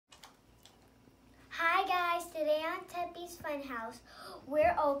Today on Teppy's Funhouse,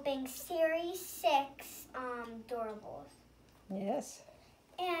 we're opening Series 6 Doorables. Yes.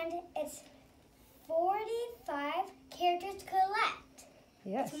 And it's 45 characters to collect.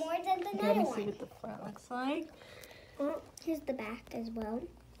 Yes. It's more than the Let me other see one. what the front looks like. Oh, here's the back as well.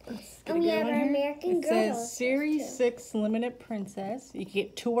 Let's And we have our American It Girl says dolls Series too. 6 Limited Princess. You can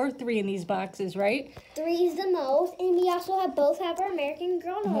get 2 or 3 in these boxes, right? 3 is the most, and we also both have our American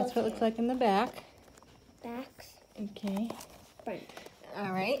Girl And dolls. that's what it looks like in the back. Backs. Okay. Front.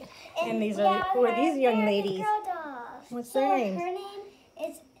 All right. And And these we are have who are our these young American ladies? Girl dolls. What's their names? Her name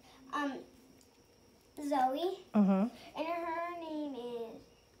is Zoe. Uh-huh. And her name is,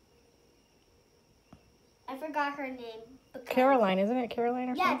 I forgot her name. Caroline, isn't it? Caroline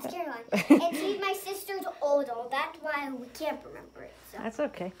or Yeah, something? it's Caroline. And she's my sister's older. That's why we can't remember it. So. That's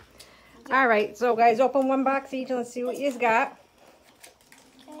okay. All right. So, guys, open one box each and let's see what you've got.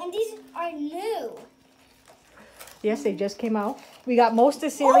 And these are new. Yes, they just came out. We got most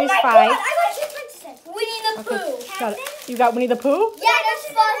of Series Oh my 5. God, I got two princesses. Winnie the Okay. Pooh. Got it. You got Winnie the Pooh? Yeah, that's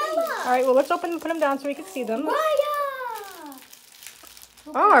fuzzy. All right, well, let's open and put them down so we can see them. Raya.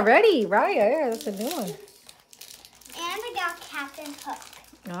 Oh, already. Raya. Yeah, that's a new one. And I got Captain Hook.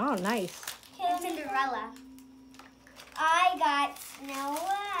 Oh, nice. And Cinderella. I got Snow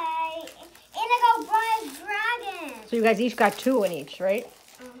White. And I got Brian's Dragon. So you guys each got 2 in each, right?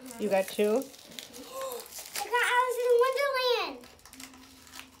 You got 2. I got Alice in Wonderland.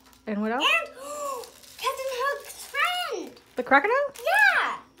 And what else? And Captain Hook's friend. The crocodile?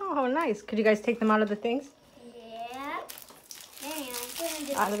 Yeah. Oh, how nice. Could you guys take them out of the things? Yeah.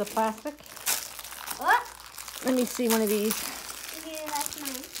 Damn. Out of the plastic? What? Let me see one of these. Yeah, that's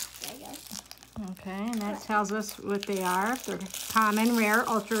mine. There you go. Okay, and that tells us what they are. They're common, rare,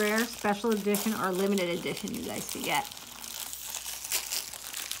 ultra rare, special edition, or limited edition you guys can get.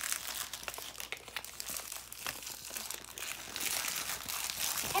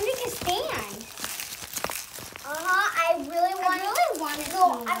 And we can stand. I really want it.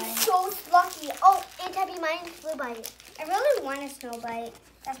 No, I'm so lucky. Oh, and Tabby, mine is Blue Bite. I really want a Snow Bite.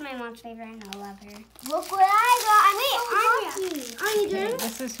 That's my mom's favorite, and I love her. Look what I got. I'm Okay,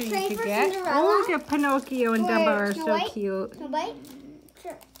 this is who you Trade could for get. Cinderella? Oh, look at Pinocchio and For Dumbo are Snow so White? cute. Snow Bite?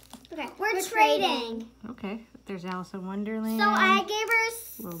 Sure. Okay, we're trading. Okay, there's Alice in Wonderland. So I gave her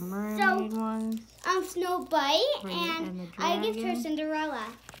Little Mermaid ones. Snow Bite, Right, and and the I gave her dragon. Cinderella.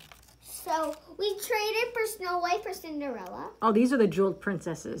 So we traded for Snow White for Cinderella. Oh, these are the jeweled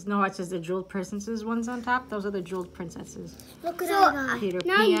princesses. No, it says the jeweled princesses ones on top. Those are the jeweled princesses. Look what I got. Peter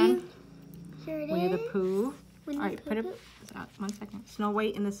Now Pan, Here it Winnie the is. Pooh. Winnie All right, the put it. Pooh. 1 second. Snow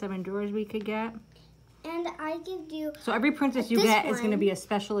White and the 7 Dwarfs we could get. And I give you. So every princess you This get is going to one. be a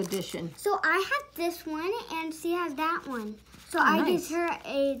special edition. So I have this one, and she has that one. So Oh, I nice. give her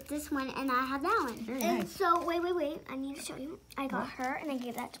this one, and I have that one. Very and nice. so wait. I need to show you. I got her, and I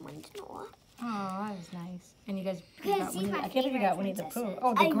gave that to one to Noah. Oh, that is nice. And you guys, Because she's my I can't believe you got Winnie the Pooh. favorite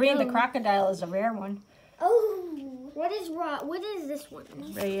Oh, the princesses. the crocodile is a rare one. Oh, what is this one?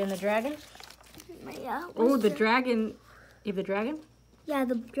 Ready in the dragon? Yeah. Oh, the dragon. You have the dragon? Yeah,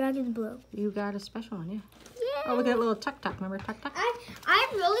 the dragon's blue. You got a special one, yeah. Yeah. Oh, look at that little tuk-tuk. Remember tuk-tuk? I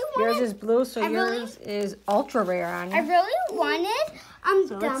really Yours wanted. is blue, so I really- yours is ultra rare on I you. really wanted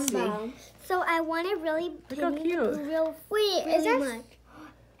So let's Dumbo. So I wanted really Look how Winnie the cute. Pooh real. Wait, is that? Much.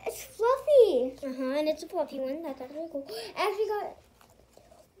 It's fluffy. And it's a fluffy one. That's actually cool. I actually got.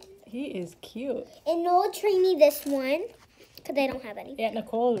 He is cute. And Noah trained me this one because I don't have any. Yeah,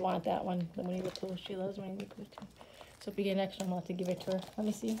 Nicole wanted that one, the Winnie the Pooh. She loves Winnie the Pooh too. So if we get an extra one, we'll have to give it to her. Let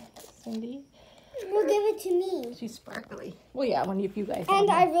me see. Cindy. Well, give it to me. She's sparkly. Well, yeah, one if you guys And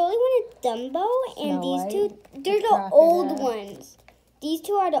have I one. really wanted Dumbo, and Snow these two, White, they're the the old crocodile. ones. These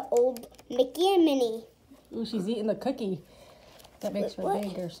two are the old Mickey and Minnie. Ooh, she's eating the cookie. That makes her What?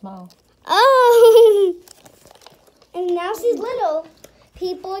 big or small. Oh! And now she's little.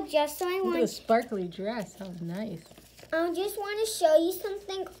 People, just so I Look at the want, sparkly dress. How nice. I just want to show you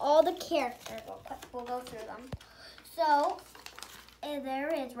something. All the characters. We'll go through them. So,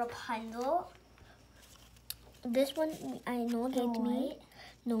 there is Rapunzel. This one I know gave to me.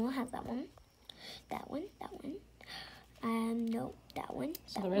 Noah has that one. That one. No, that one.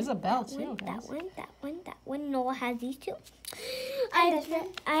 So there is a bell too, That guys. one. Noah has these two. I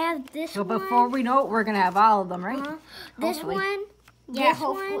have this So one. before we know it, we're going to have all of them, right? This Hopefully. one. Yeah, This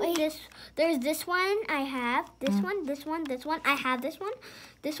hopefully. one, there's this one I have. This one. I have this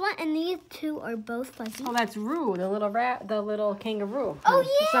one, and these two are both fuzzy. Oh, that's Roo, the little the little kangaroo. Oh,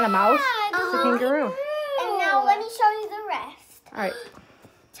 It's not a mouse. yeah, It's a kangaroo. And now let me show you the rest. All right,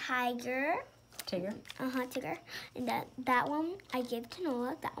 Tiger. Tigger. Tiger. And that one I gave to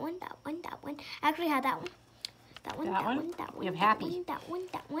Noah. That one. I actually had that one. That one, That that one? one, that one, You have that happy. one, that one,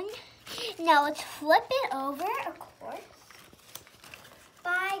 that one. Now let's flip it over, of course.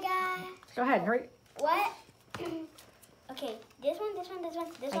 Bye, guys. Go ahead, hurry. What? Okay, this one, this one, this one,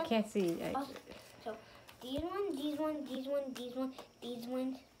 this I one. can't see. Oh, so these one, these one, these one, these one, these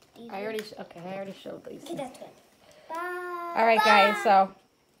one, these I already showed these. Okay, that's good. Bye. All right, guys, so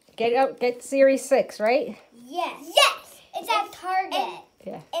get Series 6, right? Yes. Yes. It's at Target.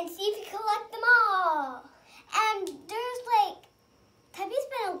 Yeah. And see if you collect them all. And there's like, Tubby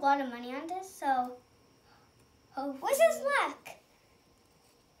spent a lot of money on this, so. Wish us luck.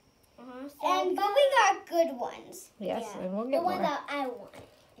 And but we got good ones. Yes, Yeah. and we'll The get one more. that I want.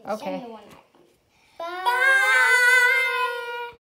 Okay. And the one I want. Bye.